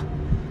you are.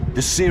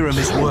 The serum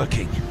is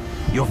working.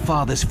 Your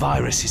father's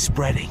virus is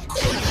spreading.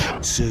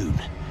 Soon,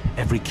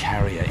 every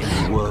carrier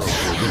in the world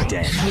will be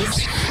dead.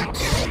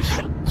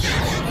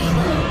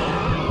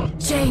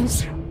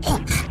 James,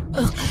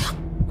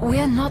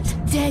 we're not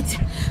dead.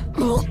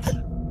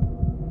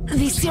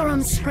 The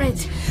serum spread.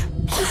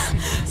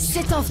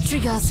 Set off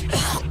triggers.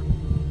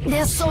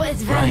 They're so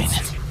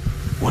advanced. Rain,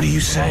 what are you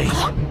saying?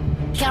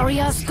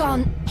 Carrier's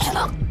gone.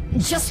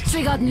 Just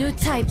triggered new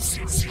types.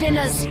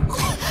 Spinners.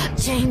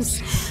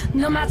 James,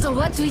 no matter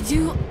what we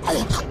do,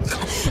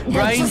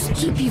 they'll Rain? just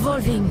keep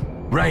evolving.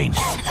 Rain!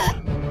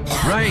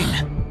 Rain!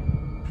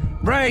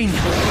 Rain!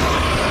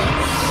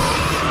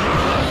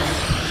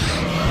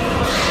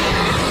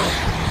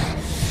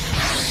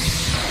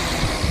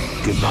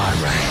 Goodbye,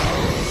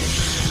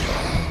 Rain.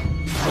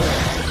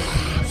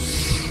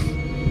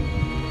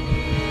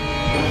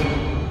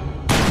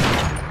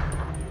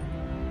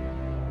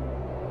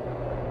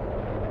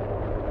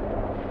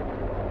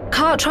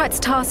 Cartwright's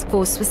task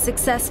force was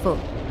successful,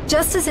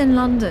 just as in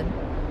London.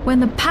 When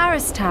the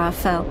Paris Tower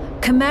fell,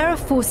 Chimera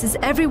forces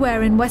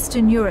everywhere in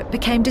Western Europe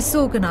became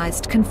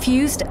disorganized,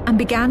 confused, and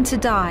began to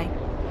die.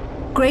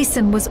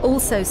 Grayson was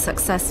also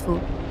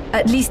successful.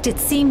 At least it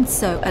seemed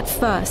so at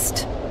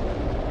first.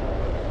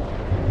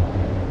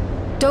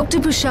 Dr.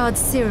 Bouchard's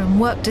serum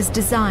worked as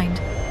designed.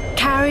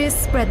 Carriers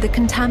spread the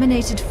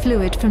contaminated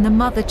fluid from the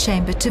mother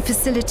chamber to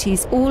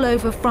facilities all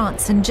over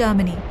France and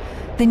Germany.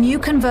 The new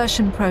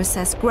conversion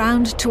process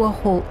ground to a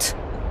halt.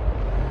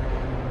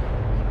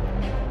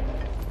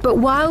 But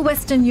while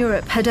Western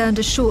Europe had earned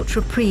a short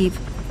reprieve,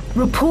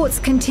 reports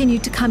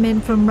continued to come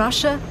in from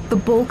Russia, the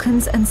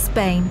Balkans, and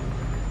Spain.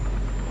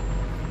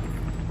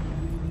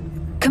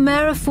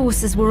 Chimera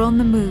forces were on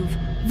the move.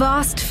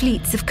 Vast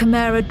fleets of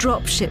Chimera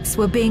dropships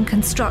were being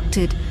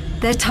constructed,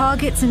 their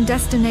targets and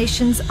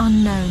destinations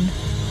unknown.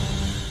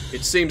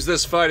 It seems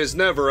this fight is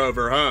never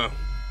over, huh?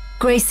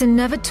 Grayson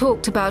never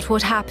talked about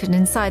what happened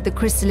inside the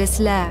Chrysalis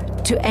lair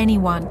to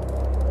anyone,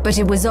 but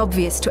it was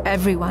obvious to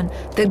everyone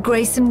that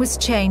Grayson was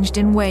changed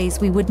in ways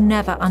we would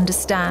never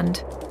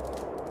understand.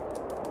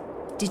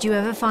 Did you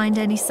ever find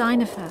any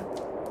sign of her?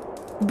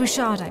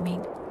 Bouchard, I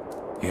mean.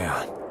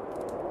 Yeah.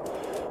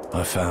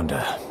 I found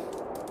her.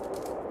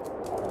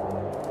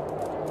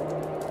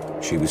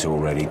 She was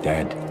already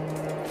dead.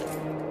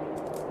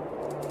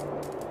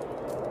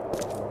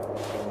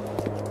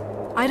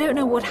 I don't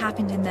know what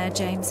happened in there,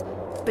 James,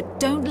 but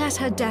don't let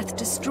her death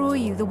destroy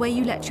you the way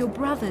you let your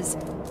brothers.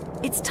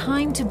 It's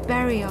time to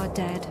bury our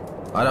dead.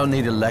 I don't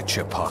need a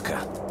lecture, Parker.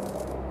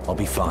 I'll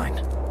be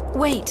fine.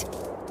 Wait.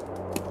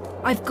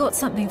 I've got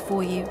something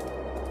for you.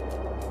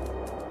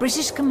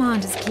 British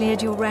Command has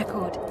cleared your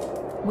record.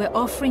 We're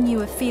offering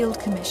you a field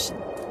commission.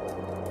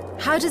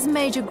 How does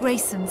Major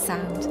Grayson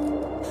sound?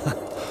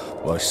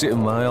 Well, I sit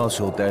on my arse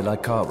all day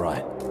like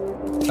Cartwright.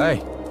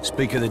 Hey,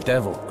 speak of the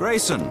devil.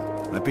 Grayson,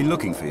 I've been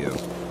looking for you.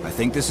 I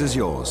think this is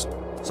yours.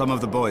 Some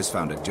of the boys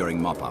found it during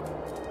mop-up.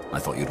 I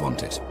thought you'd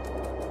want it.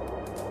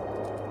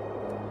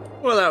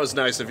 Well, that was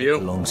nice of It you.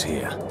 belongs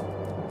here.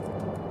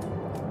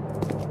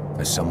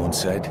 As someone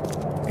said,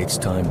 it's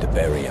time to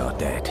bury our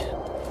dead.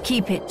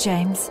 Keep it,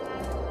 James.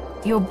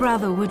 Your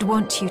brother would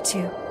want you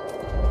to.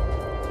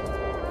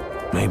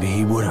 Maybe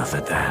he would have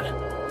at that.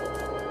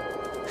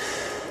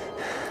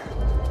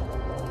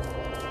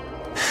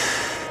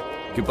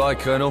 Goodbye,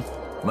 Colonel.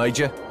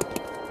 Major.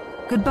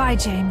 Goodbye,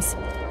 James.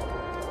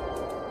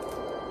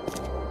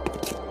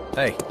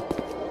 Hey,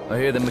 I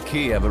hear the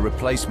McKee have a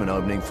replacement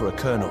opening for a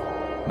colonel.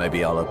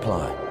 Maybe I'll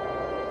apply.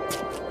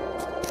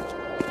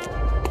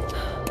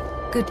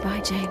 Goodbye,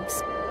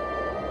 James.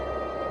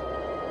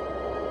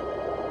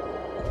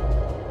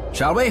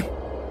 Shall we?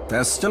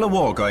 There's still a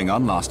war going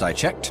on, last I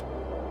checked.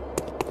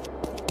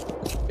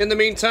 In the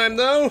meantime,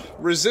 though,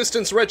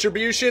 Resistance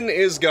Retribution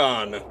is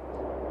gone.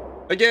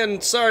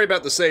 Again, sorry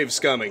about the save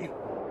scumming.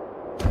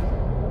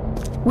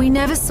 We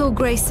never saw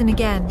Grayson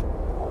again.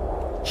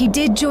 He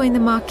did join the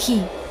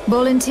Marquis,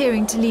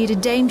 volunteering to lead a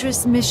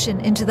dangerous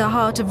mission into the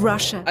heart of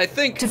Russia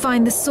to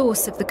find the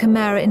source of the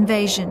Chimera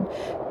invasion.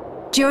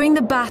 During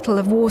the Battle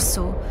of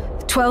Warsaw,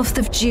 12th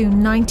of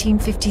June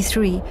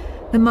 1953,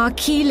 the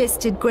Marquis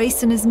listed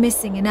Grayson as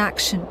missing in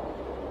action.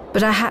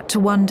 But I had to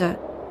wonder.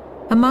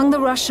 Among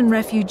the Russian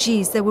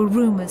refugees, there were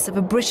rumors of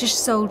a British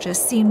soldier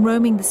seen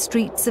roaming the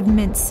streets of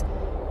Minsk,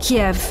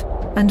 Kiev,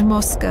 and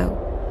Moscow.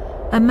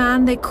 A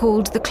man they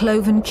called the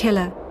Cloven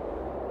Killer.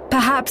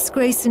 Perhaps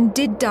Grayson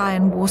did die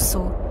in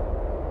Warsaw.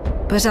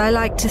 But I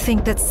like to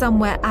think that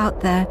somewhere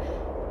out there,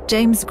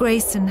 James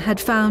Grayson had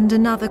found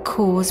another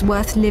cause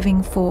worth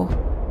living for.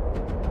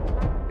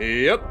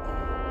 Yep.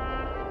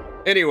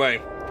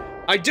 Anyway,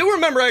 I do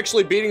remember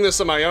actually beating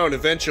this on my own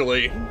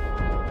eventually.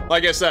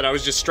 Like I said, I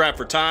was just strapped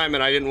for time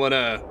and I didn't want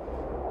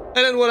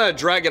to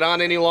drag it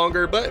on any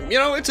longer, but you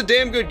know, it's a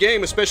damn good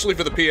game, especially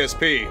for the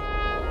PSP.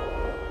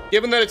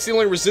 Given that it's the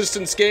only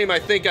Resistance game I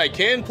think I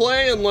can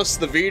play, unless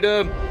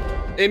Vita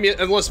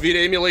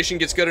emulation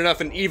gets good enough,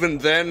 and even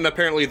then,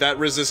 apparently that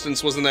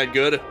Resistance wasn't that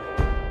good.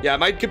 Yeah,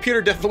 my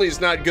computer definitely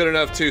is not good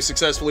enough to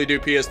successfully do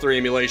PS3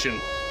 emulation.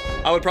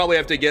 I would probably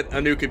have to get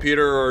a new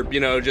computer or, you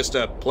know, just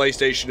a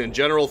PlayStation in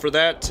general for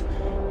that.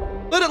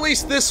 But at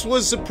least this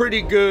was a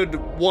pretty good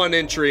one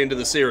entry into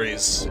the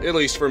series, at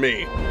least for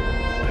me.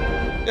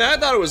 Yeah, I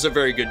thought it was a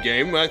very good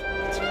game.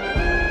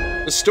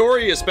 The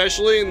story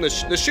especially, and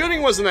the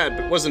shooting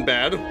wasn't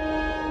bad.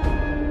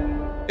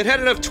 It had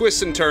enough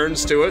twists and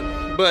turns to it,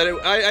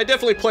 but I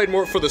definitely played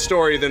more for the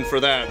story than for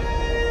that.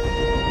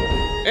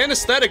 And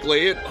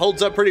aesthetically, it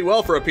holds up pretty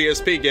well for a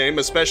PSP game,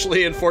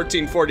 especially in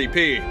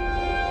 1440p.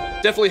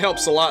 Definitely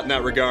helps a lot in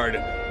that regard.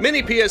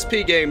 Many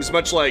PSP games,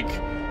 much like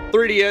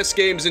 3DS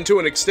games and to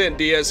an extent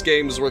DS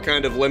games, were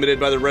kind of limited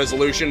by the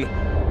resolution.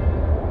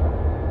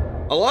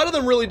 A lot of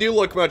them really do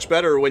look much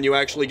better when you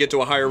actually get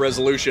to a higher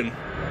resolution.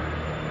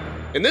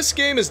 And this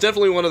game is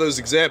definitely one of those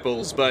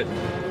examples, but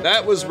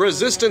that was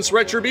Resistance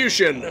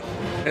Retribution.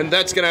 And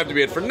that's gonna have to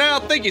be it for now.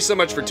 Thank you so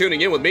much for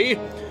tuning in with me.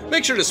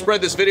 Make sure to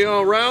spread this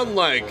video around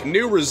like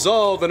new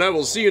resolve, and I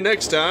will see you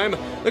next time.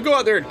 Now go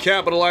out there and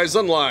capitalize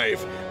on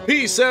life.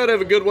 Peace out,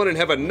 have a good one, and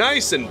have a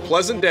nice and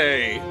pleasant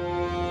day.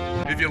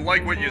 If you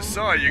like what you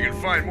saw, you can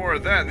find more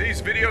of that in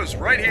these videos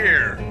right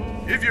here.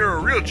 If you're a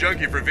real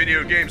junkie for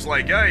video games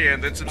like I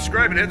am, then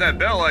subscribe and hit that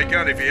bell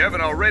icon if you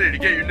haven't already to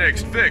get your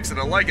next fix, and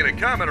a like and a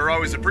comment are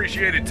always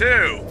appreciated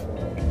too.